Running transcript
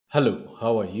Hello,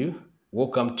 how are you?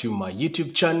 Welcome to my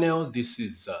YouTube channel. This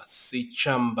is C.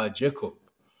 Chamba Jacob.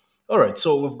 All right,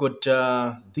 so we've got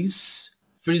this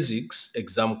physics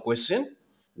exam question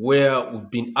where we've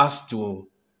been asked to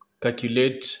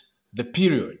calculate the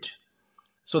period.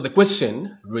 So the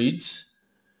question reads,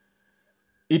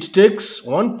 it takes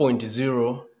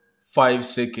 1.05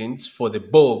 seconds for the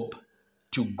bulb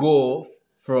to go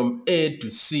from A to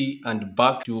C and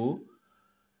back to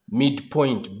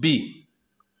midpoint B.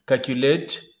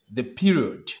 Calculate the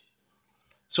period.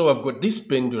 So I've got this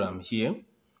pendulum here,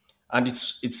 and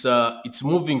it's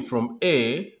moving from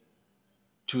A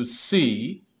to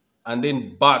C and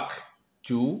then back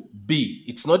to B.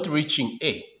 It's not reaching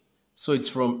A. So it's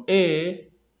from A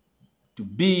to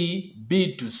B,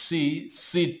 B to C,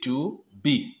 C to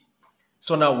B.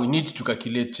 So now we need to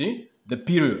calculate the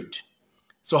period.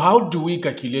 So how do we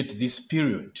calculate this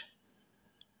period?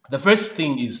 The first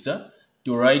thing is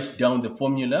to write down the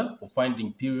formula for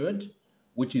finding period,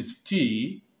 which is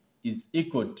T is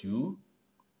equal to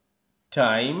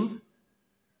time,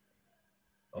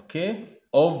 okay,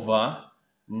 over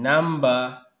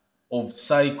number of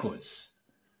cycles,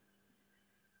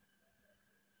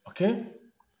 okay,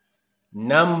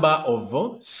 number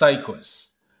of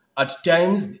cycles. At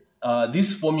times,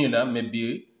 this formula may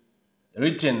be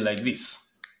written like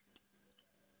this.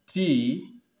 T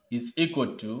is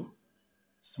equal to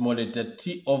small letter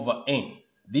t over n.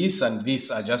 This and this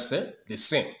are just the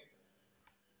same.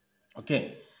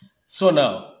 Okay, so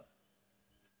now,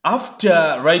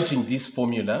 after writing this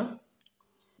formula,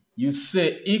 you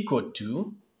say equal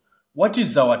to, what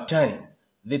is our time?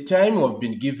 The time we've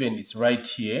been given is right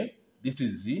here. This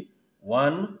is the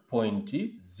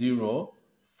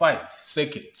 1.05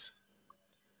 seconds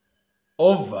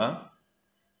over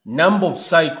number of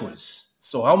cycles.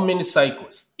 So how many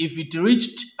cycles? If it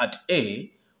reached at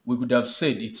A, we could have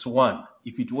said it's 1.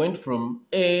 If it went from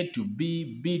A to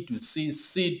B, B to C,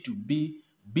 C to B,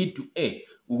 B to A,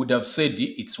 we would have said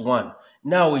it's 1.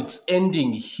 Now it's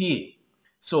ending here.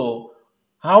 So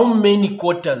how many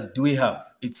quarters do we have?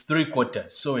 It's 3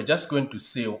 quarters. So we're just going to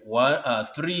say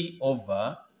 3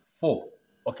 over 4.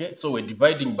 Okay, so we're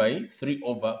dividing by 3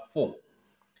 over 4.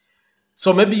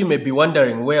 So maybe you may be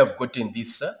wondering where I've gotten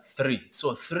this 3.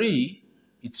 So 3,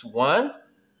 it's 1,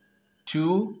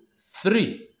 2,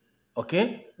 3.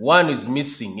 Okay, 1 is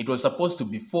missing. It was supposed to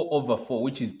be 4 over 4,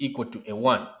 which is equal to a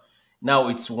 1. Now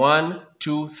it's 1,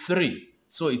 2, 3.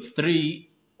 So it's 3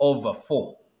 over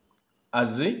 4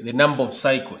 as the number of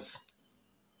cycles.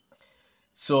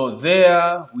 So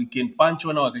there we can punch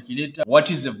on our calculator.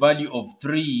 What is the value of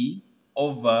 3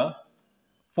 over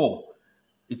 4?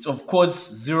 It's of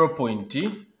course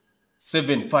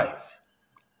 0.75.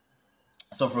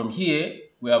 So from here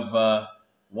we have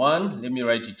 1, let me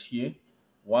write it here,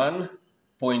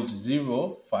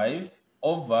 1.05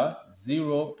 over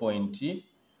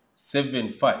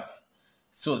 0.75.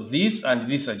 So this and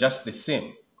this are just the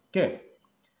same. Okay.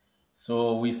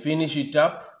 So we finish it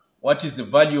up. What is the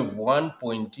value of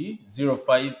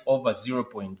 1.05 over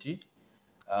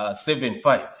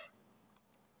 0.75?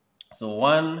 So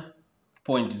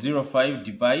 1.05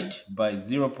 divided by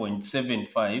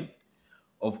 0.75.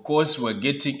 Of course, we're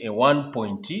getting a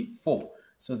 1.4.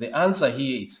 So the answer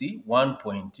here is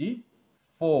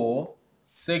 1.4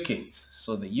 seconds.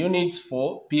 So the units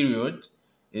for period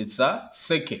is a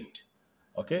second.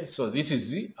 Okay, so this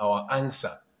is our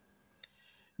answer.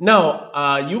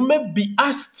 Now, you may be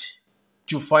asked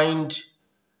to find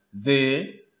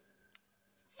the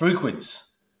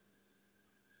frequency.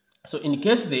 So in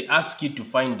case they ask you to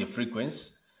find the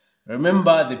frequency,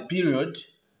 remember the period,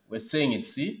 we're saying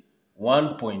it's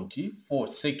 1.4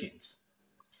 seconds.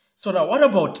 So now what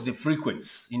about the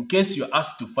frequency? In case you're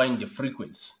asked to find the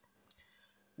frequency,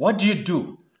 what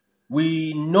do?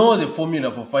 We know the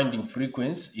formula for finding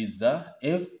frequency is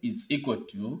F is equal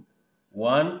to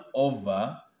 1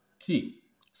 over T.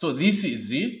 So this is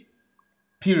the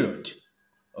period,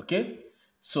 okay?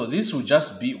 So this will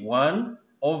just be 1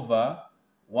 over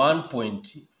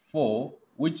 1.4,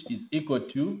 which is equal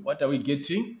to, what are we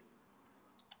getting?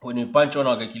 When we punch on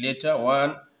our calculator,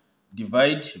 1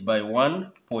 divided by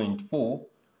 1.4,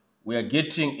 we are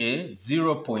getting a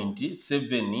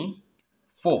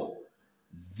 0.74.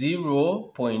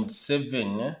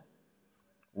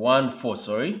 0.714,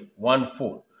 sorry,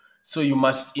 14. So you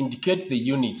must indicate the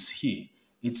units here.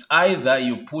 It's either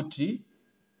you put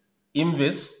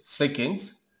inverse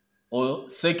seconds or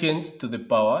seconds to the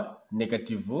power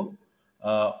negative 1,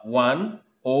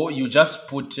 or you just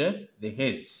put the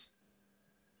hertz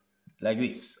like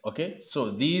this, okay? So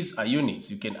these are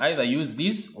units. You can either use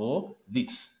this or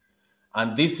this.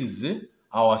 And this is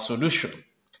our solution.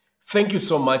 Thank you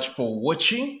so much for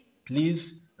watching.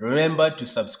 Please remember to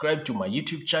subscribe to my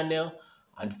YouTube channel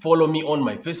and follow me on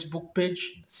my Facebook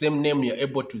page. Same name you're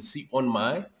able to see on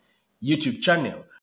my YouTube channel.